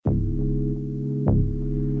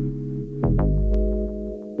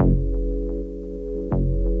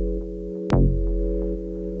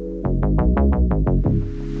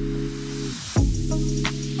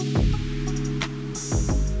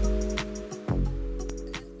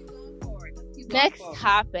Next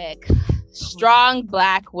topic, strong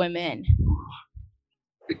Black women.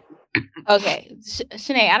 Okay,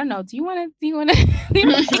 Shanae, I don't know. Do you want to?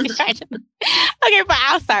 Okay, but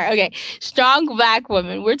I'll start. Okay, strong Black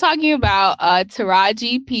women. We're talking about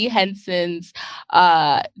Taraji P. Henson's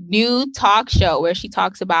new talk show where she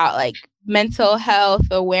talks about like mental health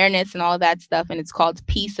awareness and all that stuff, and it's called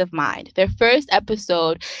Peace of Mind. Their first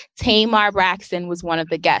episode, Tamar Braxton was one of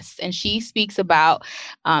the guests, and she speaks about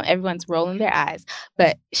everyone's rolling their eyes,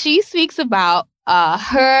 but she speaks about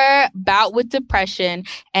her bout with depression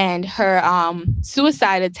and her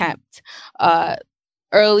suicide attempt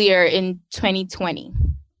earlier in 2020.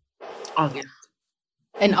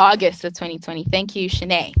 In August of 2020. Thank you,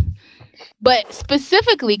 Shanae. But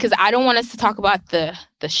specifically, because I don't want us to talk about the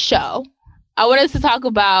show, I want us to talk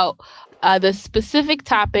about the specific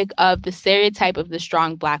topic of the stereotype of the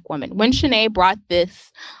strong Black woman. When Shanae brought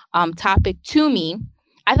this topic to me,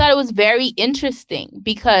 I thought it was very interesting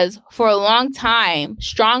because for a long time,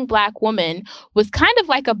 strong Black woman was kind of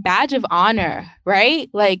like a badge of honor, right?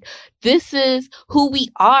 Like, this is who we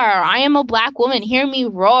are. I am a Black woman. Hear me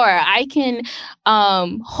roar. I can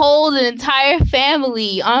hold an entire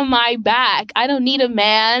family on my back. I don't need a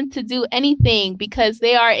man to do anything because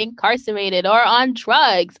they are incarcerated or on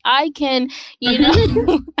drugs. I can, even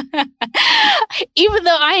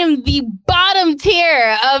though I am the bottom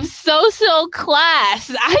tier of social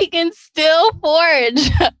class, I can still forge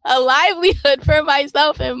a livelihood for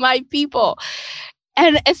myself and my people.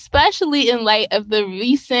 And especially in light of the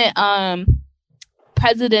recent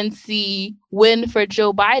presidency win for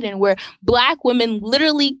Joe Biden, where Black women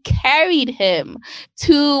literally carried him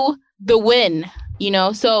to the win,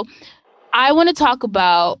 So I want to talk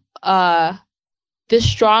about the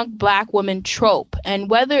strong Black woman trope and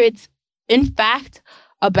whether it's in fact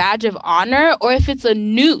a badge of honor or if it's a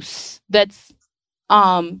noose that's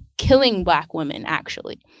killing Black women,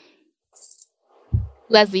 actually.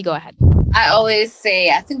 Leslie, go ahead. I always say,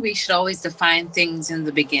 I think we should always define things in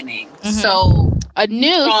the beginning. Mm-hmm. So a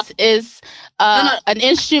noose is an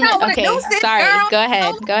instrument. Okay, sorry. Girl. Go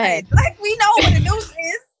ahead. Go ahead. Like, we know what a noose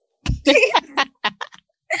is.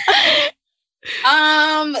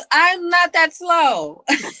 I'm not that slow.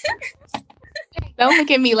 Don't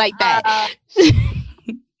look at me like that.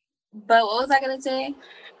 But what was I going to say?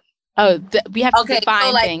 Oh, we have to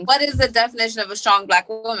define things. What is the definition of a strong Black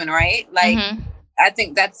woman, right? Like, I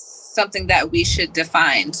think that's something that we should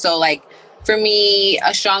define. So, like, for me,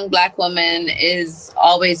 a strong Black woman is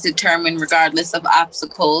always determined regardless of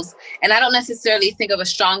obstacles. And I don't necessarily think of a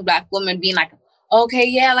strong Black woman being like, okay,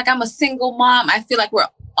 yeah, like I'm a single mom. I feel like we're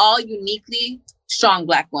all uniquely strong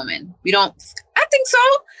Black women. I think so.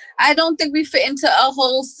 I don't think we fit into a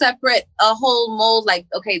whole mold like,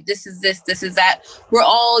 okay, this is this is that. We're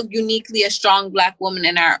all uniquely a strong Black woman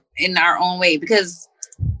in our own way, because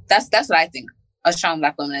that's what I think a strong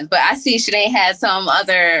Black woman is. But I see Shanae has some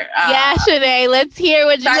other... yeah, Shanae, let's hear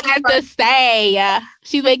what you have to say.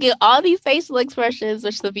 She's making all these facial expressions,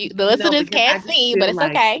 which the listeners can't see, but it's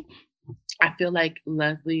okay. I feel like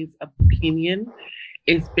Leslie's opinion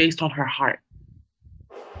is based on her heart.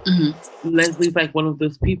 Mm-hmm. Leslie's like one of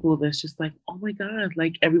those people that's just like, oh my God,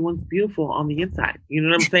 like everyone's beautiful on the inside. You know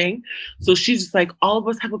what I'm saying? So she's just like, all of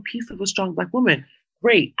us have a piece of a strong Black woman.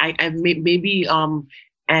 Great. I maybe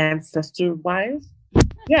ancestor-wise,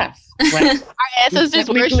 yes. Right? Our ancestors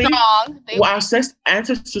were strong. Our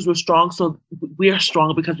ancestors were strong, so we are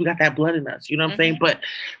strong because we got that blood in us. You know what I'm saying?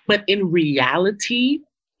 But in reality,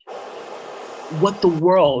 what the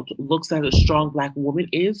world looks at a strong Black woman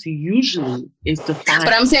is usually is defined.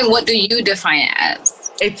 But I'm saying, what do you define it as?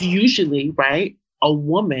 It's usually, right, a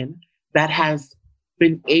woman that has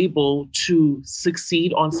been able to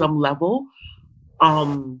succeed on some level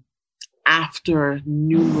after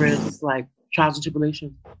numerous like trials and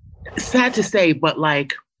tribulations. Sad to say, but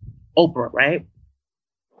like Oprah, right?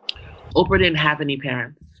 Oprah didn't have any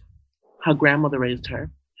parents. Her grandmother raised her.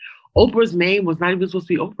 Oprah's name was not even supposed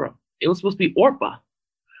to be Oprah. It was supposed to be Orpah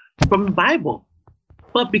from the Bible.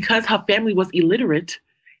 But because her family was illiterate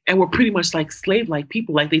and were pretty much like slave-like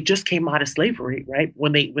people, like they just came out of slavery, right?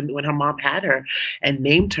 When her mom had her and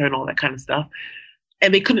named her and all that kind of stuff,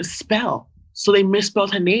 and they couldn't spell. So they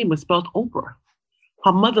misspelled her name and spelled Oprah.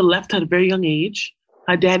 Her mother left her at a very young age.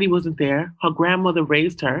 Her daddy wasn't there. Her grandmother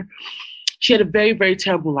raised her. She had a very, very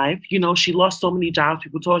terrible life. You know, she lost so many jobs.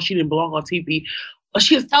 People told her she didn't belong on TV.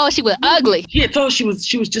 She was told she was ugly. Yeah, told she was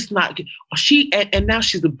just not. And now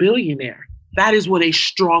she's a billionaire. That is what a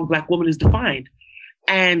strong Black woman is defined.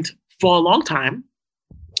 And for a long time,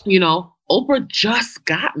 you know, Oprah just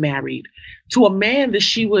got married to a man that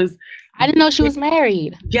she was I didn't know she was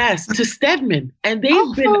married. Yes, to Stedman. And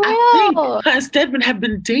they've been, I think, her and Stedman have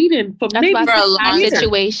been dating for maybe for a long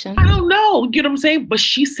situation. I don't know. You know what I'm saying? But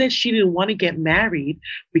she said she didn't want to get married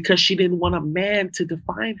because she didn't want a man to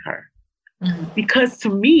define her. Mm-hmm. Because to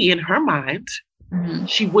me, in her mind,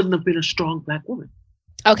 she wouldn't have been a strong Black woman.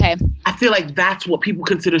 Okay. I feel like that's what people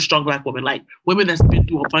consider strong Black women. Like women that's been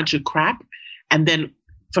through a bunch of crap and then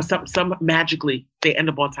for some magically they end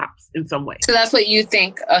up on top in some way. So that's what you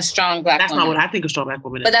think a strong Black woman. That's not what I think a strong Black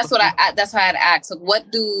woman is. But that's that's why I'd ask. So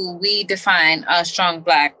what do we define a strong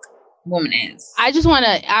Black woman is? I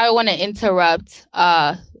wanna interrupt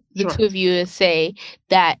the two of you to say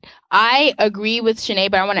that I agree with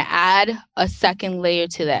Shanae, but I want to add a second layer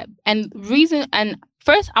to that. And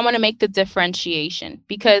first, I want to make the differentiation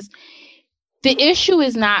because the issue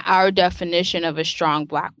is not our definition of a strong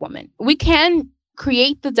Black woman. We can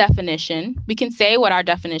create the definition. We can say what our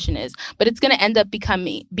definition is, but it's going to end up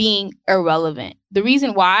being irrelevant. The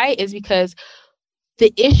reason why is because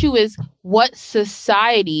the issue is what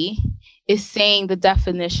society is saying the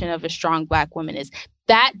definition of a strong Black woman is.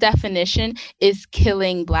 That definition is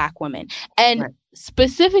killing Black women. And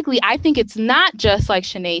specifically, I think it's not just like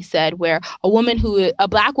Shanae said, where a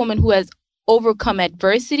Black woman who has overcome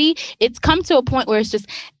adversity, it's come to a point where it's just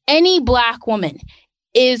any Black woman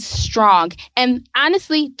is strong. And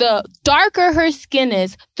honestly, the darker her skin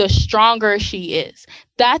is, the stronger she is.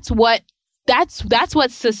 That's what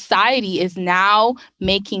society is now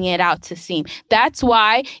making it out to seem. That's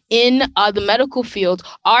why in the medical field,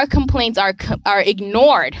 our complaints are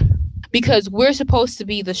ignored because we're supposed to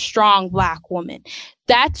be the strong Black woman.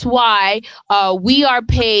 That's why we are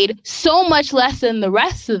paid so much less than the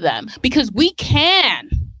rest of them because we can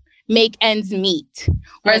make ends meet.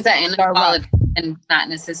 Or is that inequality and not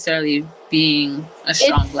necessarily being a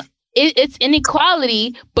strong Black? It's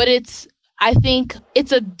inequality, but I think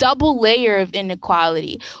it's a double layer of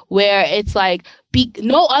inequality where it's like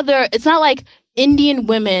it's not like Indian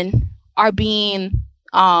women are being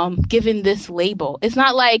given this label. It's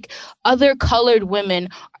not like other colored women.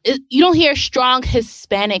 You don't hear strong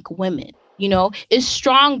Hispanic women, it's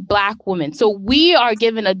strong Black women. So we are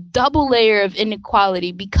given a double layer of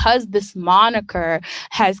inequality because this moniker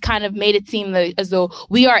has kind of made it seem as though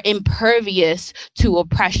we are impervious to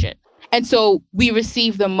oppression. And so we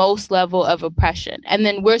receive the most level of oppression. And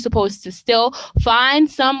then we're supposed to still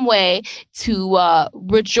find some way to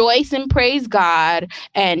rejoice and praise God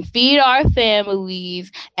and feed our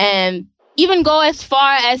families and even go as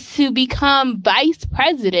far as to become vice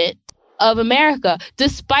president of America,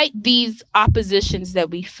 despite these oppositions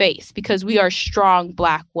that we face, because we are strong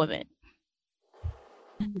Black women.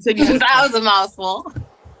 That was a mouthful.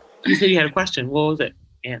 You said you had a question. What was it,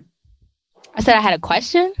 Anne? I said I had a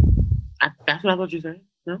question? That's what I thought you said.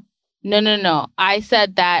 No? No. I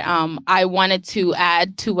said that I wanted to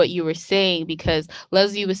add to what you were saying because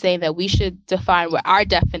Leslie was saying that we should define what our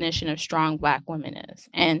definition of strong Black women is.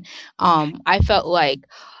 And I felt like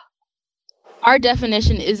our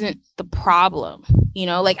definition isn't the problem.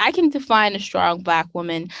 Like I can define a strong Black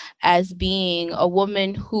woman as being a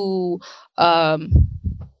woman who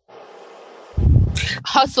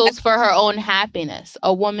hustles for her own happiness,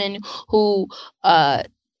 a woman who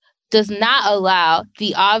does not allow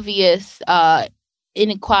the obvious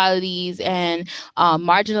inequalities and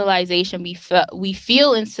marginalization we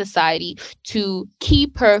feel in society to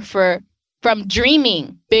keep her from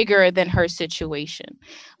dreaming bigger than her situation.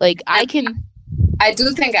 Like I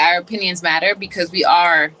do think our opinions matter because we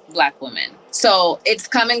are Black women. So it's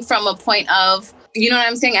coming from a point of, you know what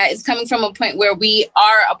I'm saying? It's coming from a point where we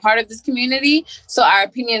are a part of this community. So our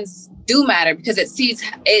opinions do matter because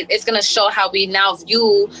it's going to show how we now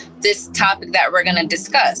view this topic that we're going to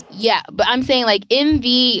discuss. Yeah, but I'm saying like in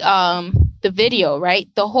the video, right?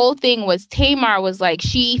 The whole thing was Tamar was like,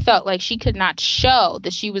 she felt like she could not show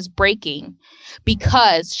that she was breaking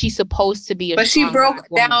because she's supposed to be But she broke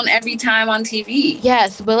down every time on TV.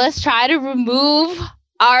 Yes, but let's try to remove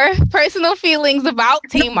our personal feelings about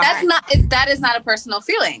Tamar. That is not a personal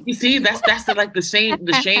feeling. You see, that's like the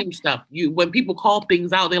shame stuff. When people call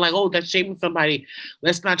things out, they're like, "Oh, that's shaming somebody."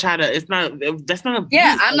 Let's not try to. That's not.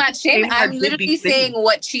 Yeah, I'm not shaming. I'm literally saying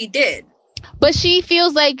what she did. But she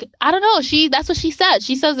feels like, I don't know, that's what she said.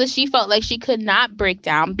 She says that she felt like she could not break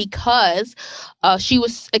down because she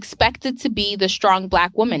was expected to be the strong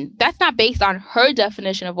Black woman. That's not based on her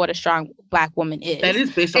definition of what a strong Black woman is. That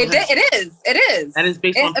is based on It is. That is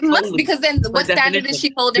based on it must, because then what standard is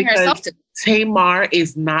she holding herself to? Tamar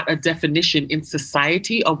is not a definition in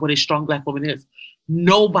society of what a strong Black woman is.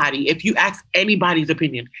 Nobody, if you ask anybody's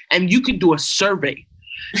opinion, and you can do a survey,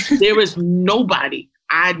 there is nobody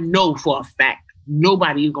I know for a fact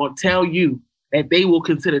nobody is going to tell you that they will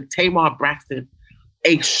consider Tamar Braxton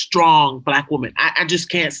a strong Black woman. I just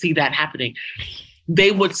can't see that happening.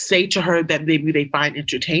 They would say to her that maybe they find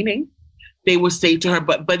entertaining. They would say to her,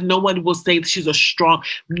 but no one will say she's a strong.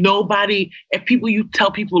 Nobody, if you tell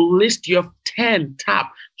people list your 10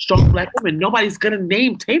 top strong Black women, nobody's going to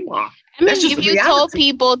name Tamar. I mean, if you told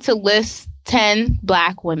people to list 10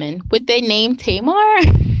 Black women, would they name Tamar?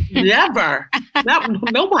 Never.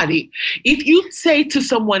 Nobody. If you say to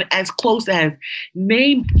someone as close as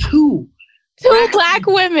name two Black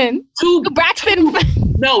women, two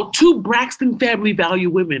Braxton family value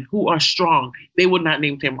women who are strong, they would not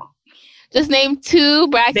name Tamar. Just name two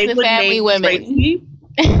Braxton family women. Tracy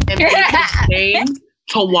and they would name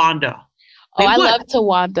Tawanda. I love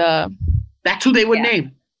Tawanda. That's who they would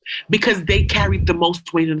name because they carried the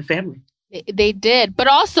most weight in the family. They did, but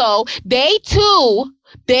also they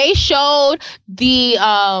showed the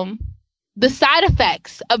side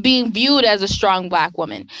effects of being viewed as a strong Black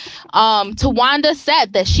woman. Tawanda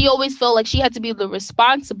said that she always felt like she had to be the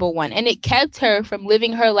responsible one, and it kept her from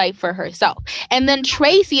living her life for herself. And then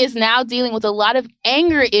Tracy is now dealing with a lot of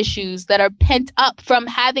anger issues that are pent up from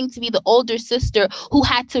having to be the older sister who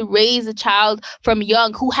had to raise a child from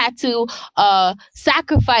young, who had to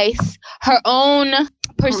sacrifice her own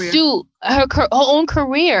pursuit, her own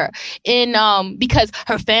career in because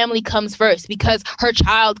her family comes first, because her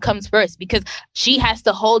child comes first, because she has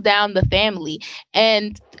to hold down the family.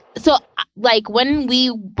 And so like when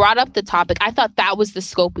we brought up the topic, I thought that was the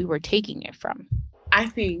scope we were taking it from. I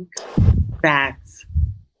think that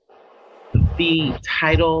the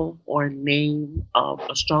title or name of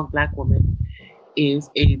a strong Black woman is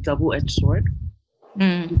a double-edged sword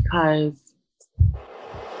because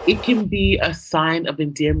it can be a sign of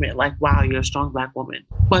endearment, like, wow, you're a strong Black woman.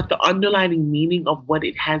 But the underlying meaning of what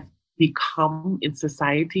it has become in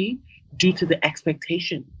society due to the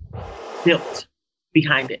expectation built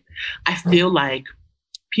behind it. I feel like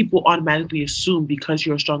people automatically assume because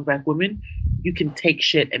you're a strong Black woman, you can take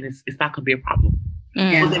shit and it's not going to be a problem.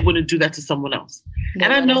 But they wouldn't do that to someone else.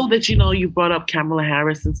 And I know that, you brought up Kamala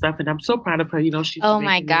Harris and stuff, and I'm so proud of her. She's oh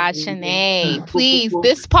my God, Shanae, please.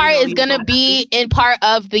 This part is going to be in part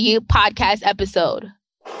of the podcast episode.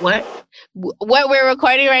 What? What we're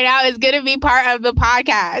recording right now is going to be part of the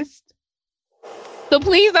podcast. So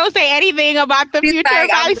please don't say anything about the future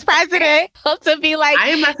vice president. To be like, I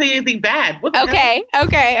am not saying anything bad. Okay. Go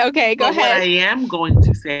ahead. What I am going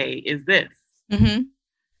to say is this. Mm-hmm.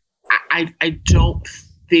 I don't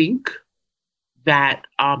think that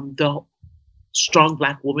the strong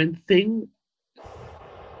Black woman thing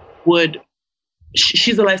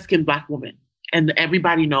she's a light-skinned Black woman and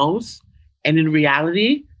everybody knows. And in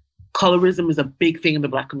reality, colorism is a big thing in the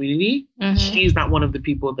Black community. Mm-hmm. She's not one of the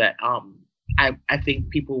people that I think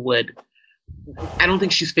people would. I don't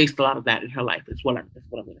think she's faced a lot of that in her life. That's what I'm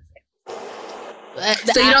going to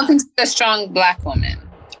say. So you don't think she's a strong Black woman?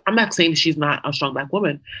 I'm not saying she's not a strong Black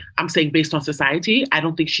woman. I'm saying based on society, I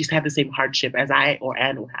don't think she's had the same hardship as I or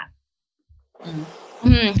Anne would have.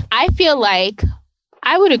 I feel like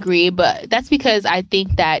I would agree, but that's because I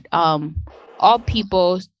think that all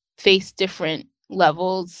people face different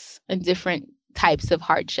levels and different types of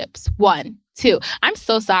hardships. 1, 2. I'm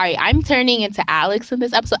so sorry. I'm turning into Alex in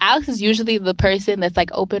this episode. Alex is usually the person that's like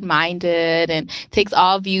open-minded and takes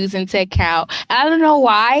all views into account. I don't know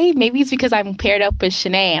why. Maybe it's because I'm paired up with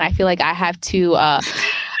Shanae and I feel like I have to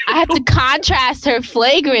contrast her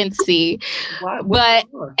flagrancy. But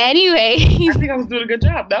anyway, I think I was doing a good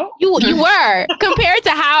job, no? You were. Compared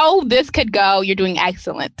to how this could go, you're doing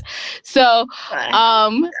excellent. So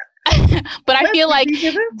but I feel like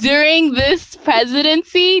during this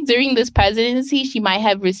presidency, she might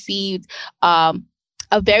have received a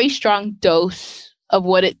very strong dose of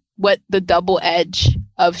what the double edge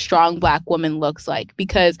of strong Black woman looks like.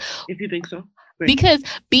 Because if you think so. Because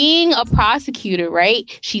being a prosecutor,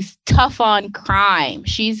 right? She's tough on crime.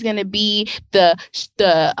 She's gonna be the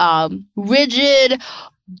rigid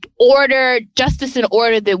order, justice and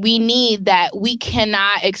order that we need, that we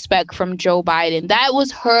cannot expect from Joe Biden. That was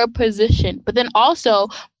her position. But then also,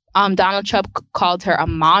 Donald Trump called her a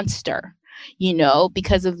monster,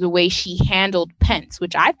 because of the way she handled Pence,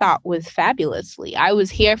 which I thought was fabulously. I was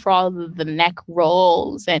here for all of the neck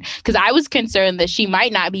rolls, and because I was concerned that she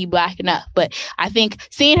might not be Black enough. But I think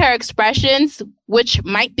seeing her expressions, which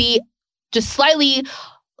might be just slightly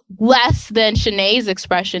less than Shanae's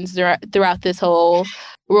expressions throughout this whole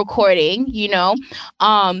recording,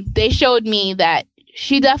 they showed me that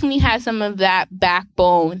she definitely has some of that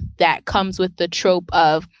backbone that comes with the trope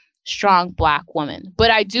of strong Black woman.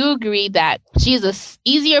 But I do agree that she's a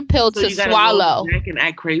easier pill to swallow. You can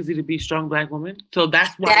act crazy to be strong Black woman. So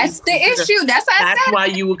that's why that's the issue. That's why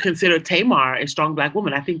you would consider Tamar a strong Black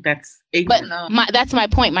woman. I think that's ignorant. But that's my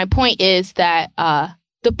point. My point is that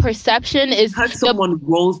the perception is because someone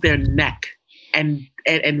rolls their neck and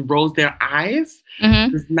rolls their eyes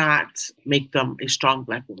does not make them a strong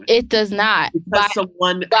Black woman. It does not. Because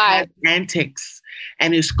someone has antics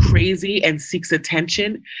and is crazy and seeks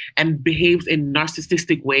attention and behaves in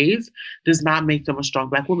narcissistic ways does not make them a strong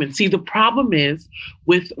Black woman. See, the problem is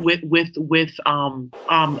with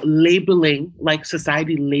labeling, like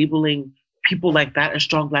society labeling people like that as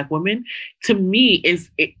strong Black women. To me, I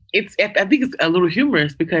think it's a little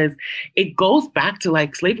humorous because it goes back to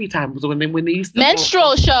like slavery times when they used to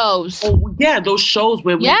menstrual shows. Oh yeah, those shows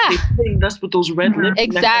where they putting us with those red lips.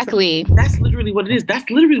 Exactly. That's literally what it is. That's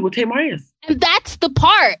literally what Tamar is. And that's the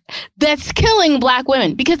part that's killing Black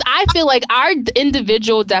women, because I feel like our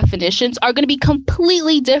individual definitions are going to be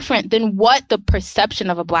completely different than what the perception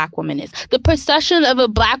of a Black woman is. The perception of a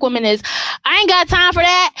Black woman is, I ain't got time for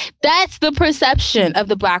that. That's the perception of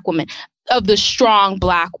the Black woman. Of the strong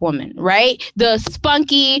Black woman, right? The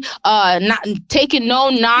spunky, not taking no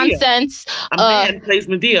nonsense. A man plays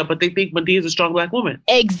Medea, but they think Medea is a strong Black woman.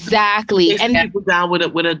 Exactly. They and people down with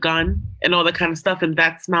a gun and all that kind of stuff, and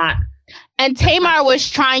that's not. And Tamar was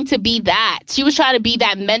trying to be that. She was trying to be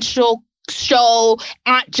that menstrual show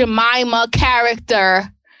Aunt Jemima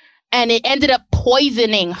character, and it ended up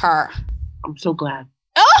poisoning her. I'm so glad.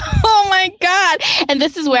 Oh my God. And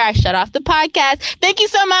this is where I shut off the podcast. Thank you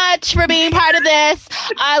so much for being part of this.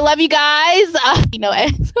 I love you guys.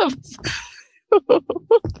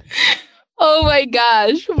 Oh my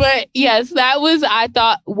gosh. But yes, that was, I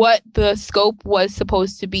thought, what the scope was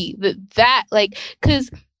supposed to be.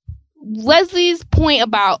 Because Leslie's point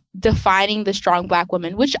about defining the strong Black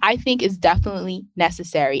woman, which I think is definitely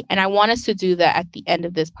necessary. And I want us to do that at the end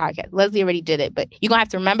of this podcast. Leslie already did it, but you're going to have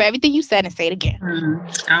to remember everything you said and say it again.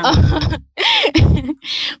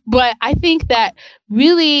 But I think that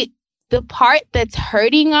really the part that's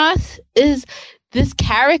hurting us is this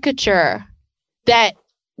caricature that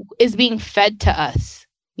is being fed to us,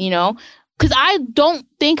 because I don't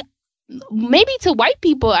think, maybe to white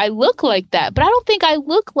people I look like that, but I don't think I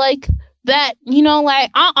look like that,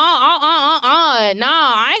 like nah,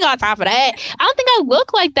 I ain't got time for that. I don't think I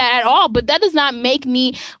look like that at all, but that does not make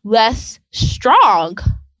me less strong.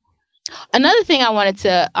 Another thing I wanted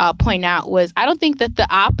to point out was I don't think that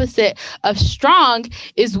the opposite of strong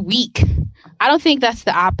is weak. I don't think that's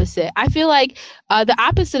the opposite. I feel like the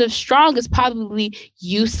opposite of strong is probably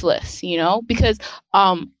useless, because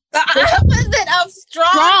the opposite of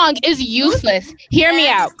strong is useless. Hear me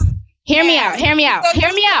out.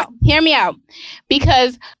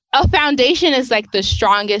 Because a foundation is like the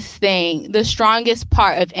strongest thing, the strongest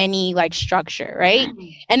part of any like structure, right?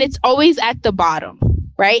 And it's always at the bottom,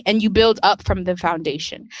 right? And you build up from the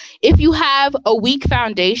foundation. If you have a weak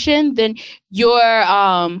foundation, then your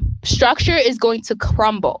structure is going to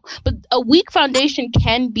crumble. But a weak foundation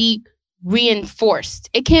can be reinforced.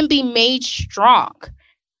 It can be made strong.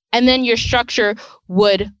 And then your structure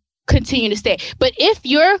would continue to stay. But if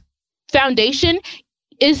your foundation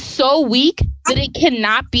is so weak that it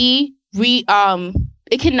cannot be reinforced,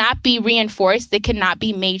 it cannot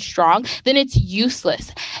be made strong, then it's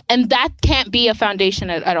useless. And that can't be a foundation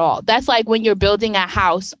at all. That's like when you're building a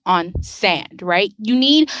house on sand, right? You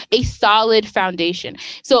need a solid foundation.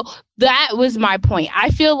 So that was my point. I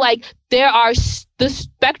feel like the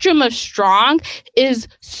spectrum of strong is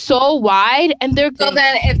so wide, and So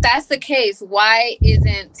then, if that's the case, why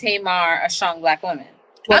isn't Tamar a strong Black woman?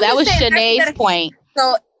 Well, that was Shanae's point.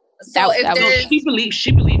 So she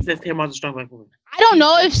believes that Tamar is a strong Black woman. I don't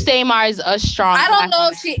know if Tamar is a strong. I don't know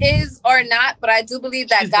if she is or not, but I do believe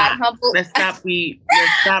that God humbled. Let's stop.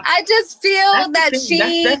 I just feel that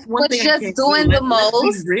she was just doing the most.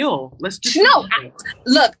 Let's be real. Let's just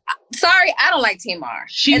look. Sorry, I don't like Tamar.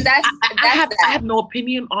 I have no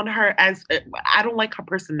opinion on her as I don't like her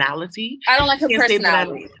personality. I don't like her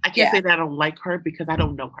personality. I can't say that I don't like her because I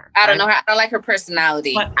don't know her. I don't know her. I don't like her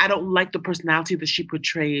personality. But I don't like the personality that she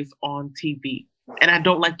portrays on TV. And I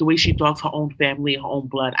don't like the way she dogs her own family and her own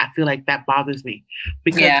blood. I feel like that bothers me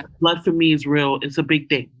because blood for me is real. It's a big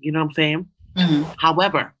thing. You know what I'm saying? Mm-hmm.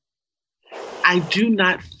 However, I do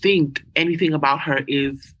not think anything about her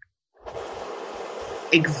is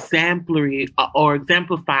exemplary or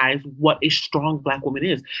exemplifies what a strong Black woman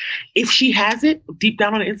is. If she has it deep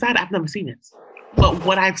down on the inside, I've never seen it. But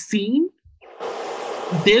what I've seen,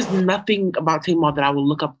 there's nothing about Tamar that I will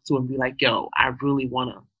look up to and be like, yo, I really want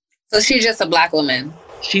to. So she's just a Black woman.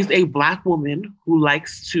 She's a Black woman who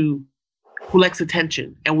likes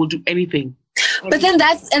attention and will do anything. But then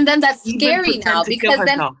that's scary now, because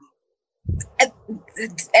then,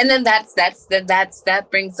 and then that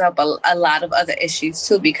brings up a lot of other issues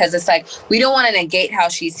too, because it's like, we don't want to negate how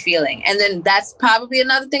she's feeling. And then that's probably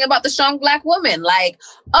another thing about the strong Black woman. Like,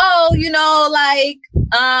 oh, you know, like,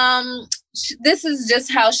 this is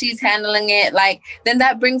just how she's handling it. Like, then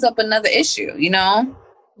that brings up another issue, you know?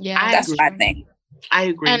 Yeah, that's what I think. I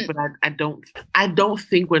agree, but I don't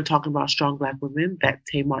think when talking about strong Black women that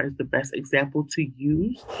Tamar is the best example to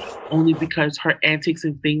use, only because her antics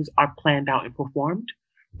and things are planned out and performed,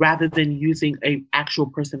 rather than using a actual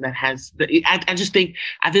person that has the. I just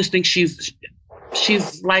think she's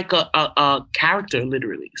like a character,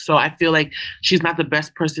 literally. So I feel like she's not the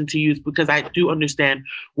best person to use, because I do understand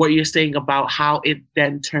what you're saying about how it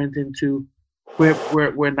then turns into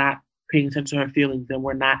we're not paying attention to her feelings, and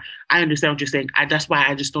we're not. I understand what you're saying. That's why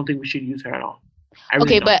I just don't think we should use her at all.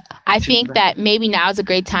 Okay, but I think that maybe now is a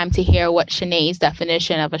great time to hear what Shanae's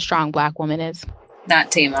definition of a strong Black woman is.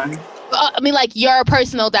 Not Tamar. I mean, like, your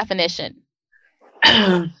personal definition.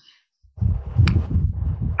 I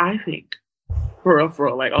think, for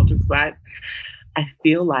real, like, all to the side, I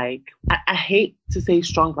feel like, I hate to say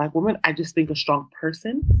strong Black woman, I just think a strong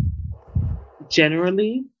person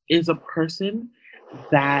generally is a person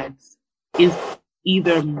that is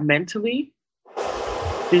either mentally,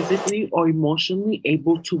 physically, or emotionally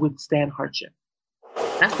able to withstand hardship.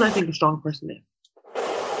 That's what I think a strong person is.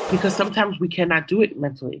 Because sometimes we cannot do it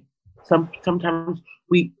mentally. Sometimes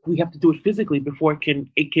we have to do it physically before it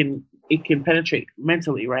can penetrate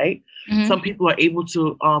mentally, right? Mm-hmm. Some people are able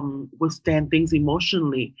to withstand things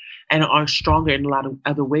emotionally and are stronger in a lot of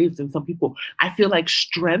other ways than some people. I feel like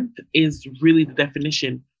strength is really the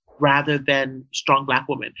definition rather than strong Black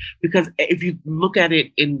woman. Because if you look at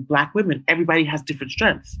it in Black women, everybody has different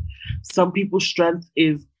strengths. Some people's strength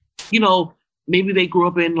is, maybe they grew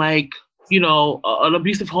up in like, an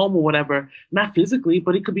abusive home or whatever, not physically,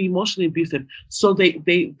 but it could be emotionally abusive. So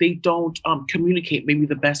they don't communicate maybe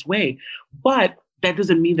the best way. But that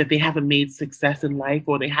doesn't mean that they haven't made success in life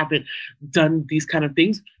or they haven't done these kind of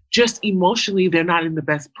things. Just emotionally, they're not in the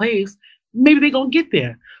best place. Maybe they're going to get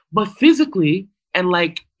there. But physically, and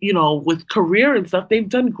like, with career and stuff, they've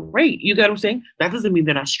done great. You get what I'm saying? That doesn't mean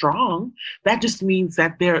they're not strong. That just means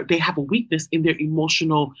that they have a weakness in their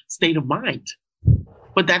emotional state of mind.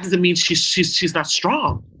 But that doesn't mean she's not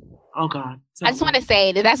strong. Oh God. So, I just want to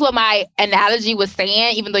say that's what my analogy was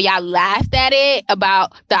saying, even though y'all laughed at it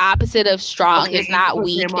about the opposite of strong is not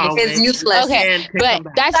weak. It's useless. Okay, but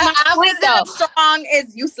that's my point though. Strong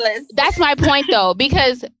is useless. That's my point though,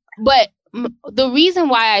 because, but the reason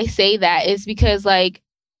why I say that is because like,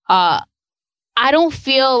 I don't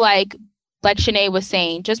feel like Shanae was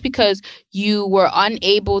saying, just because you were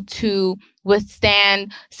unable to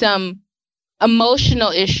withstand some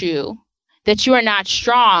emotional issue, that you are not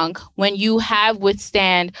strong when you have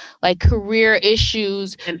withstand like career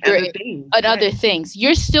issues and other things.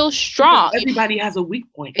 You're still strong. Because everybody has a weak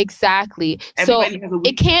point. Exactly. So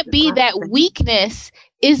it can't be that weakness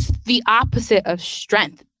is the opposite of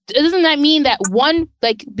strength. Doesn't that mean that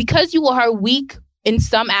because you are weak in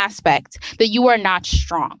some aspect, that you are not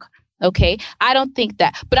strong? Okay, I don't think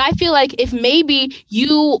that. But I feel like if maybe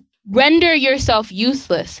you render yourself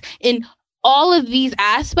useless in all of these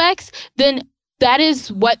aspects, then that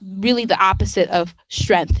is what really the opposite of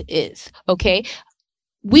strength is. Okay.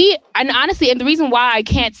 And honestly, the reason why I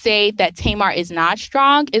can't say that Tamar is not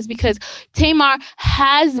strong is because Tamar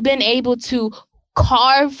has been able to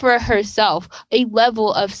carve for herself a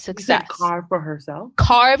level of success. Carve for herself?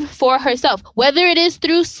 Carve for herself. Whether it is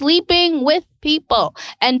through sleeping with people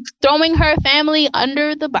and throwing her family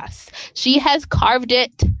under the bus, she has carved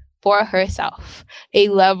it for herself a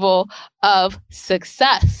level of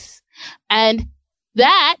success. And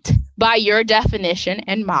that, by your definition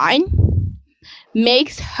and mine,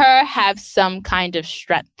 makes her have some kind of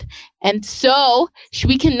strength. And so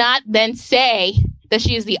we cannot then say that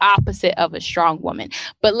she is the opposite of a strong woman.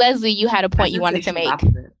 But Leslie, you had a point you wanted to make.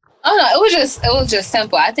 Oh no, it was just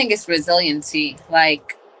simple. I think it's resiliency.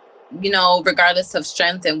 Like, regardless of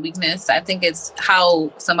strength and weakness, I think it's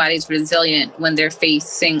how somebody's resilient when they're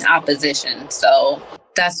facing opposition. So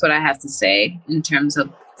that's what I have to say in terms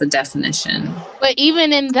of the definition. But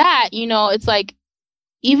even in that, it's like,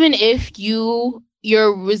 even if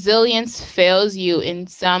your resilience fails you in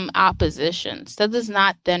some oppositions, that does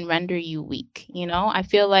not then render you weak. I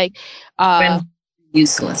feel like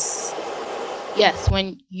useless. Yes,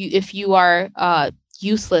 if you are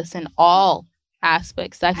useless in all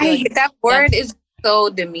aspects. I feel that word is so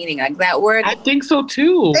demeaning. Like that word. I think so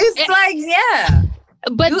too. It's like, yeah.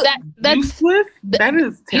 But that's useless. That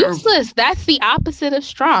is terrible. Useless. That's the opposite of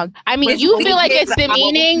strong. I mean, you feel like it's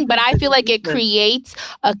demeaning, but I feel like it creates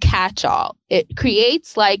a catch-all. It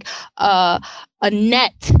creates like a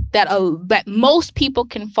net that most people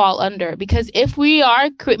can fall under. Because if we are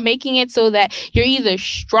making it so that you're either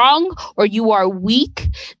strong or you are weak,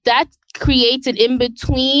 that creates an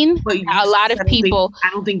in-between. A lot of people. I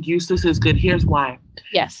don't think useless is good. Here's why.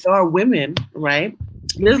 Yes. There are women, right?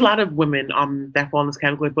 There's a lot of women that fall in this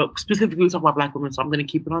category, but specifically we talk about Black women, so I'm going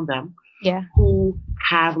to keep it on them. Yeah. Who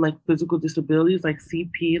have like physical disabilities like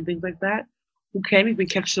CP and things like that, who can't even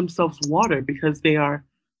catch themselves water because they are,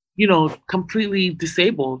 completely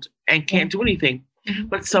disabled and can't do anything. Mm-hmm.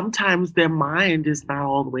 But sometimes their mind is not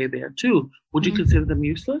all the way there too. Would you consider them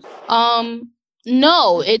useless?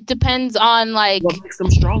 No, it depends on like what makes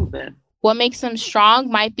them strong then. What makes them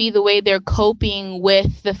strong might be the way they're coping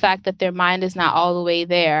with the fact that their mind is not all the way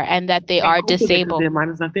there and that they are disabled. Their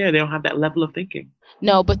mind is not there. They don't have that level of thinking.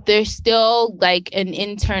 No, but there's still like an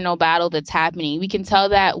internal battle that's happening. We can tell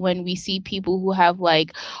that when we see people who have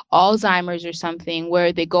like Alzheimer's or something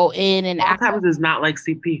where they go in and Alzheimer's is not like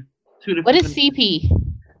CP. What is CP?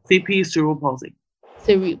 CP is cerebral palsy.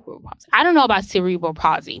 Cerebral palsy. I don't know about cerebral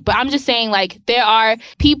palsy, but I'm just saying like there are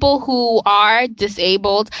people who are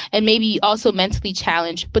disabled and maybe also mentally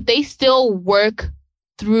challenged, but they still work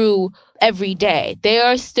through every day. They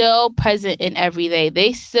are still present in every day.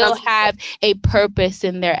 They still have a purpose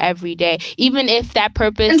in their everyday, even if that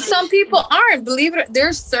purpose. And some people aren't. Believe it,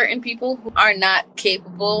 there's certain people who are not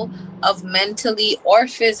capable of mentally or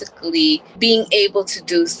physically being able to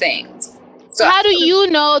do things. So how do you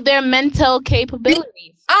know their mental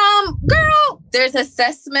capabilities? Girl, there's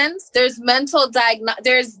assessments, there's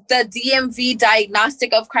there's the DMV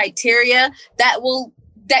diagnostic of criteria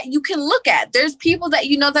that you can look at. There's people that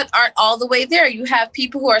that aren't all the way there. You have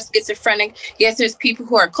people who are schizophrenic. Yes, there's people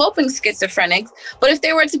who are coping schizophrenics. But if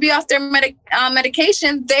they were to be off their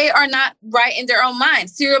medication, they are not right in their own mind.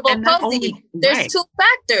 Cerebral palsy. There's two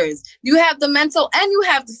factors. You have the mental and you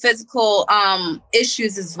have the physical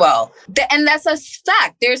issues as well. And that's a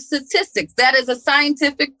fact. There's statistics. That is a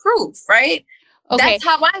scientific proof, right? Okay. That's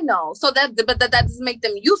how I know. So that doesn't make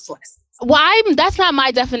them useless. Well, that's not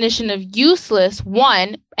my definition of useless,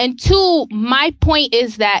 one. And two, my point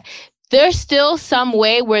is that there's still some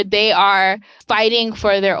way where they are fighting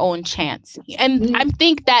for their own chance. And I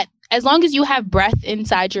think that as long as you have breath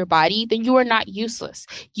inside your body, then you are not useless.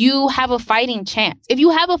 You have a fighting chance. If you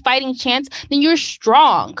have a fighting chance, then you're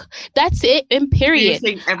strong. That's it, and period.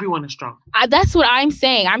 You're saying everyone is strong. That's what I'm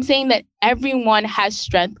saying. I'm saying that everyone has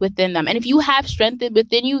strength within them. And if you have strength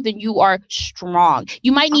within you, then you are strong.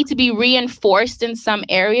 You might need to be reinforced in some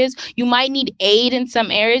areas. You might need aid in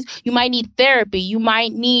some areas. You might need therapy. You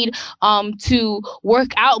might need to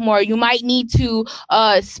work out more. You might need to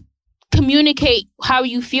communicate how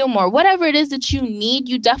you feel more. Whatever it is that you need,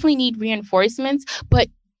 you definitely need reinforcements, but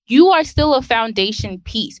you are still a foundation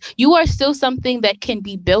piece. You are still something that can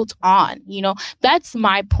be built on. That's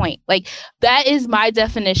my point. Like, that is my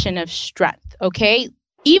definition of strength. Okay.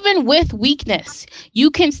 Even with weakness,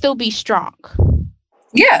 you can still be strong.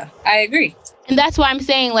 Yeah, I agree. And that's why I'm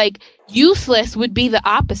saying like useless would be the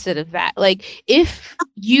opposite of that. Like if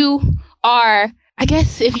you are, I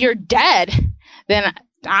guess if you're dead, then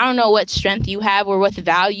I don't know what strength you have or what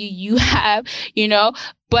value you have,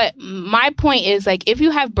 but my point is like, if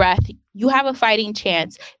you have breath, you have a fighting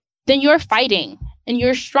chance, then you're fighting and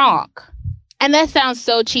you're strong. And that sounds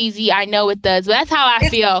so cheesy. I know it does, but that's how I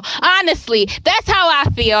feel. Honestly, that's how I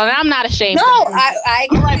feel. And I'm not ashamed. No, I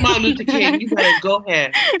all right, Martin Luther King, you better go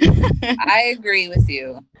ahead. I agree with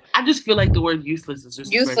you. I just feel like the word useless is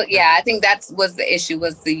just useless. Yeah, I think that was the issue,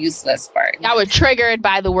 was the useless part. I was triggered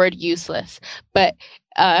by the word useless, but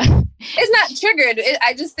it's not triggered.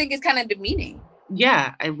 I just think it's kind of demeaning.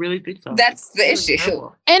 Yeah, I really think so. That's the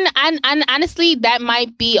issue. And honestly, that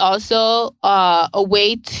might be also a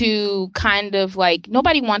way to kind of like,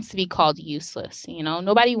 nobody wants to be called useless.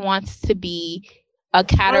 Nobody wants to be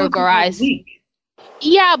categorized. Weak.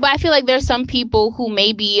 Yeah, but I feel like there's some people who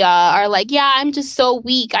maybe are like, yeah, I'm just so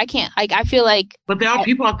weak. I can't, I feel like. But there are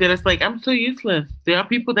people out there that's like, I'm so useless. There are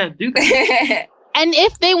people that do that. And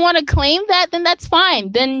if they want to claim that, then that's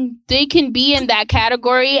fine. Then they can be in that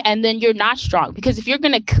category and then you're not strong. Because if you're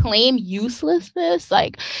going to claim uselessness,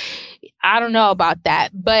 like, I don't know about that.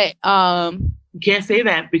 But you can't say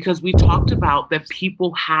that because we talked about that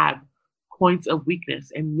people have points of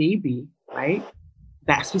weakness. And maybe, right,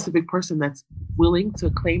 that specific person that's willing to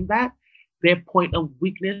claim that, their point of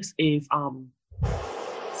weakness is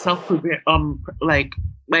self-pervading.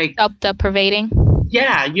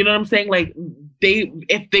 Yeah, you know what I'm saying? Like,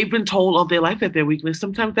 if they've been told all their life that they're weakness,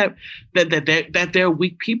 sometimes that they're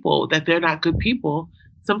weak people, that they're not good people,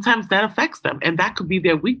 sometimes that affects them. And that could be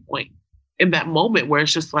their weak point in that moment where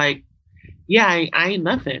it's just like, yeah, I ain't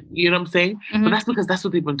nothing. You know what I'm saying? Mm-hmm. But that's because that's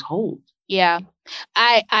what they've been told. Yeah,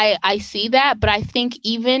 I see that. But I think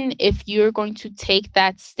even if you're going to take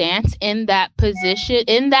that stance in that position,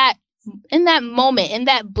 in that moment, in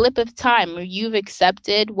that blip of time where you've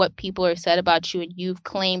accepted what people are said about you and you've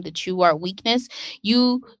claimed that you are weakness,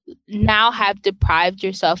 you now have deprived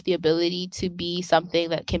yourself the ability to be something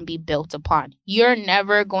that can be built upon. You're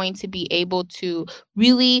never going to be able to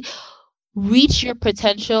really reach your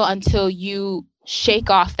potential until you shake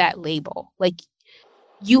off that label. Like,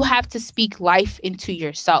 you have to speak life into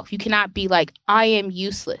yourself. You cannot be like, I am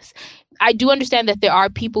useless. I do understand that there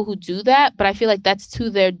are people who do that, but I feel like that's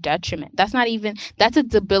to their detriment. That's a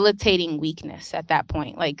debilitating weakness at that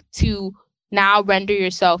point. Like, to now render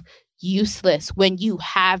yourself useless when you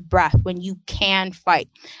have breath, when you can fight.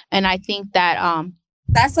 And I think that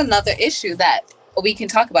that's another issue that we can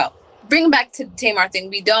talk about. Bring back to the Tamar thing.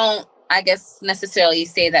 We don't, I guess, necessarily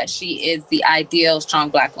say that she is the ideal strong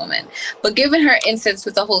Black woman. But given her instance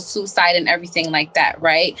with the whole suicide and everything like that,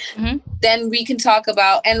 right? Mm-hmm. Then we can talk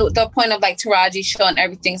about, and the point of like Taraji show and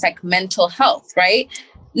everything's like mental health, right?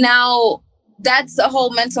 Now, that's a whole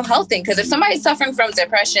mental health thing. Because if somebody's suffering from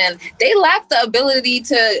depression, they lack the ability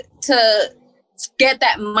to get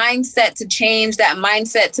that mindset to change, that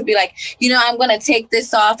mindset to be like, you know, I'm going to take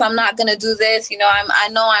this off. I'm not going to do this. You know, I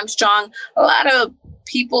know I'm strong. A lot of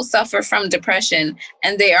people suffer from depression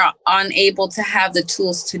and they are unable to have the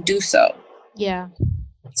tools to do so. Yeah.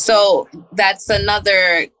 So that's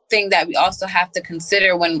another thing that we also have to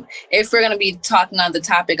consider if we're going to be talking on the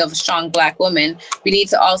topic of a strong Black woman, we need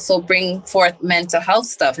to also bring forth mental health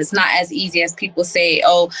stuff. It's not as easy as people say,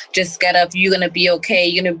 oh, just get up, you're going to be okay,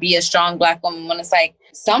 you're going to be a strong Black woman. When it's like,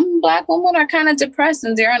 some Black women are kind of depressed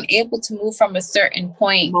and they're unable to move from a certain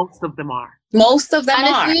point. Most of them are.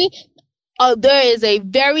 Honestly, there is a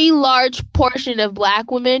very large portion of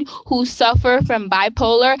Black women who suffer from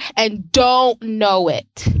bipolar and don't know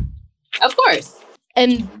it. Of course.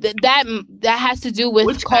 And that has to do with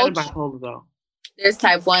which culture. Kind of bipolar, though? There's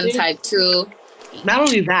type 1, type 2. Not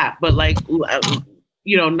only that, but like,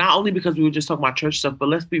 you know, not only because we were just talking about church stuff, but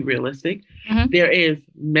let's be realistic. Mm-hmm. There is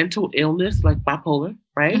mental illness like bipolar,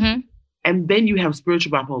 right? Mm-hmm. And then you have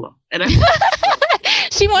spiritual bipolar. And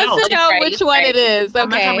she wants to know which one it is.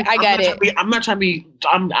 Okay, I got it. I'm not trying to be.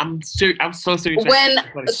 I'm so serious.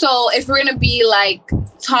 So if we're gonna be like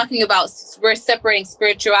talking about, we're separating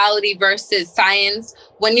spirituality versus science.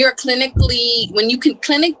 When you can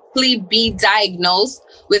clinically be diagnosed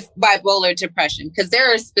with bipolar depression, because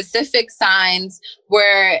there are specific signs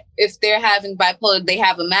where if they're having bipolar, they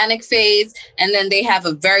have a manic phase and then they have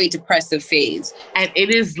a very depressive phase. And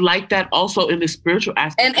it is like that also in the spiritual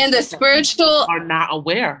aspect. And in the spiritual are not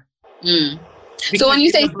aware. Mm. So when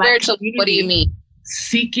you say spiritual, what do you mean?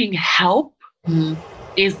 Seeking help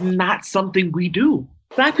is not something we do.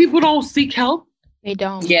 Black people don't seek help. They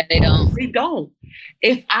don't. Yeah, they don't. They don't.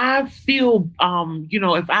 If I feel,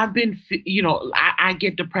 if I've been, I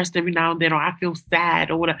get depressed every now and then, or I feel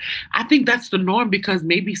sad or whatever, I think that's the norm because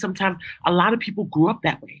maybe sometimes a lot of people grew up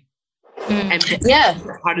that way. And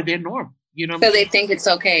that's part of their norm, you know? So they think it's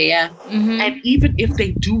okay, yeah. Mm-hmm. And even if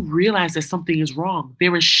they do realize that something is wrong,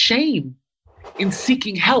 there is shame in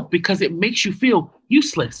seeking help because it makes you feel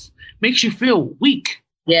useless, makes you feel weak.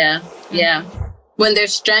 Yeah, yeah. When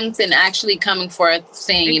there's strength in actually coming forth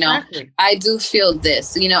saying, exactly. I do feel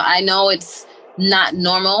this, I know it's not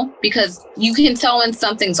normal, because you can tell when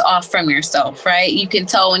something's off from yourself, right? You can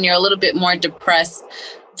tell when you're a little bit more depressed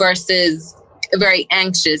versus very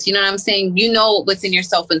anxious. You know what I'm saying? You know within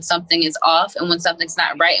yourself when something is off and when something's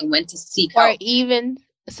not right and when to seek help. Or even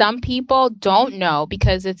some people don't know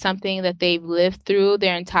because it's something that they've lived through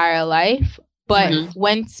their entire life. But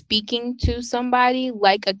when speaking to somebody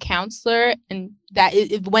like a counselor, and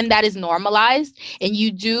when that is normalized and you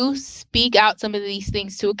do speak out some of these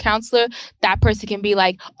things to a counselor, that person can be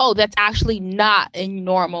like, oh, that's actually not a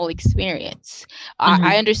normal experience.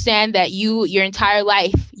 I understand that your entire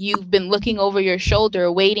life, you've been looking over your shoulder,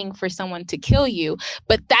 waiting for someone to kill you,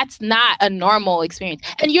 but that's not a normal experience.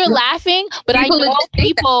 And you're laughing, but I know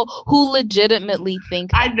people who legitimately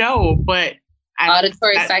think that. I know, but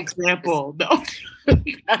auditory example. No.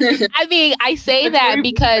 I mean, I say it's that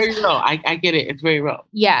because very real. I get it. It's very real.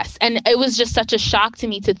 Yes. And it was just such a shock to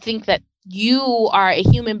me to think that you are a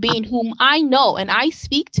human being whom I know and I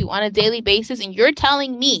speak to on a daily basis. And you're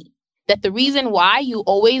telling me that the reason why you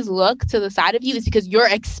always look to the side of you is because you're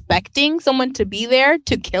expecting someone to be there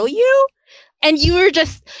to kill you. and you're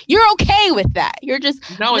okay with that. You're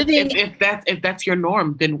just no. If that's your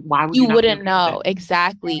norm, then why would you wouldn't know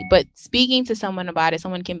exactly? But speaking to someone about it,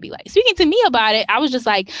 someone can be like, speaking to me about it, I was just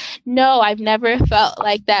like, no, I've never felt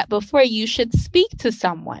like that before. You should speak to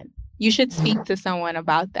someone. You should speak to someone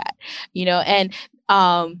about that, and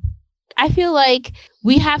I feel like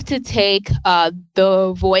we have to take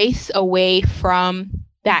the voice away from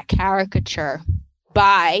that caricature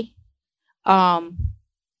by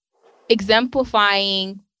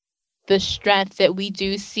exemplifying the strength that we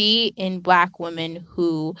do see in Black women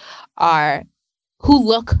who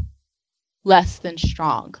look less than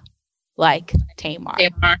strong, like Tamar.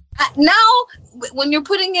 Now, when you're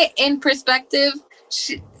putting it in perspective,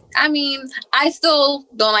 I still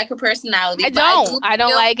don't like her personality. I don't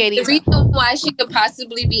like it either. The reason why she could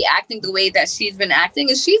possibly be acting the way that she's been acting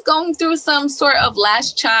is she's going through some sort of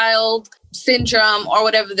last child syndrome or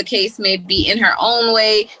whatever the case may be in her own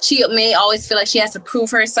way. She may always feel like she has to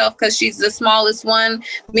prove herself because she's the smallest one.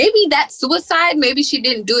 Maybe that's suicide. Maybe she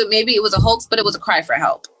didn't do it. Maybe it was a hoax, but it was a cry for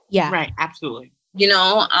help. Yeah. Right. Absolutely.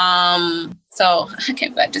 So I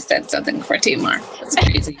can't believe I just said something for Tamar. That's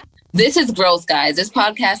crazy. This is growth, guys. This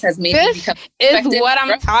podcast has made me become is what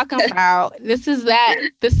I'm talking about. This is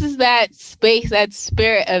that space, that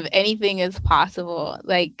spirit of anything is possible,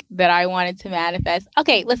 like that I wanted to manifest.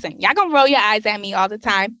 Okay, listen, y'all gonna roll your eyes at me all the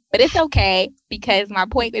time, but it's okay because my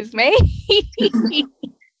point is made.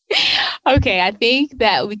 Okay, I think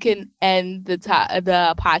that we can end the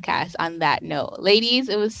podcast on that note. Ladies,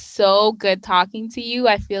 it was so good talking to you.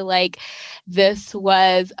 I feel like this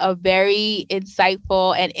was a very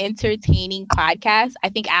insightful and entertaining podcast. I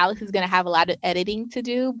think Alex is going to have a lot of editing to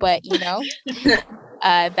do, but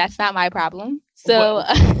that's not my problem. So,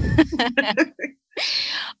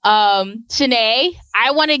 Shanae,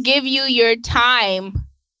 I want to give you your time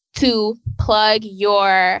to plug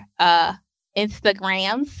your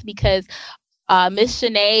Instagrams because Miss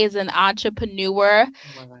Shanae is an entrepreneur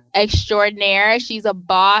extraordinaire. She's a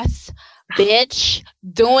boss bitch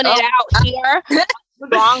doing it out here.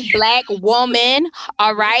 Strong Black woman.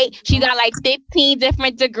 All right. She got like 15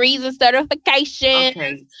 different degrees of certification.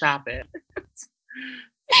 Okay, stop it.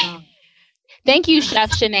 Thank you,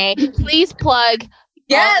 Chef Shanae. Please plug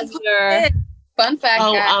your fun fact.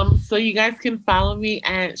 So you guys can follow me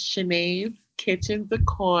at Shanae's Kitchen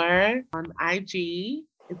Decor on IG.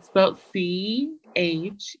 It's spelled CHE.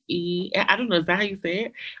 I don't know. Is that how you say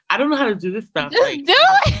it? I don't know how to do this stuff. Just do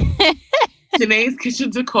it. Shanae's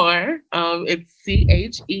Kitchen Decor. It's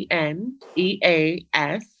CHENEAS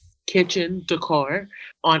Kitchen Decor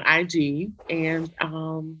on IG. And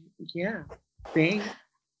thanks.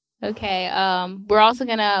 Okay. We're also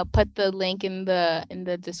gonna put the link in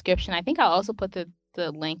the description. I think I'll also put the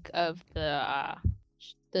link of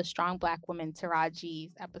the Strong Black Woman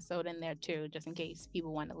Taraji's episode in there too, just in case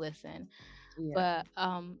people want to listen. Yeah.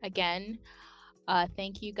 But again,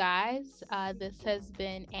 thank you guys. This has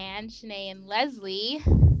been Anne, Shanae, and Leslie.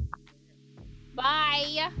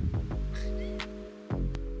 Bye.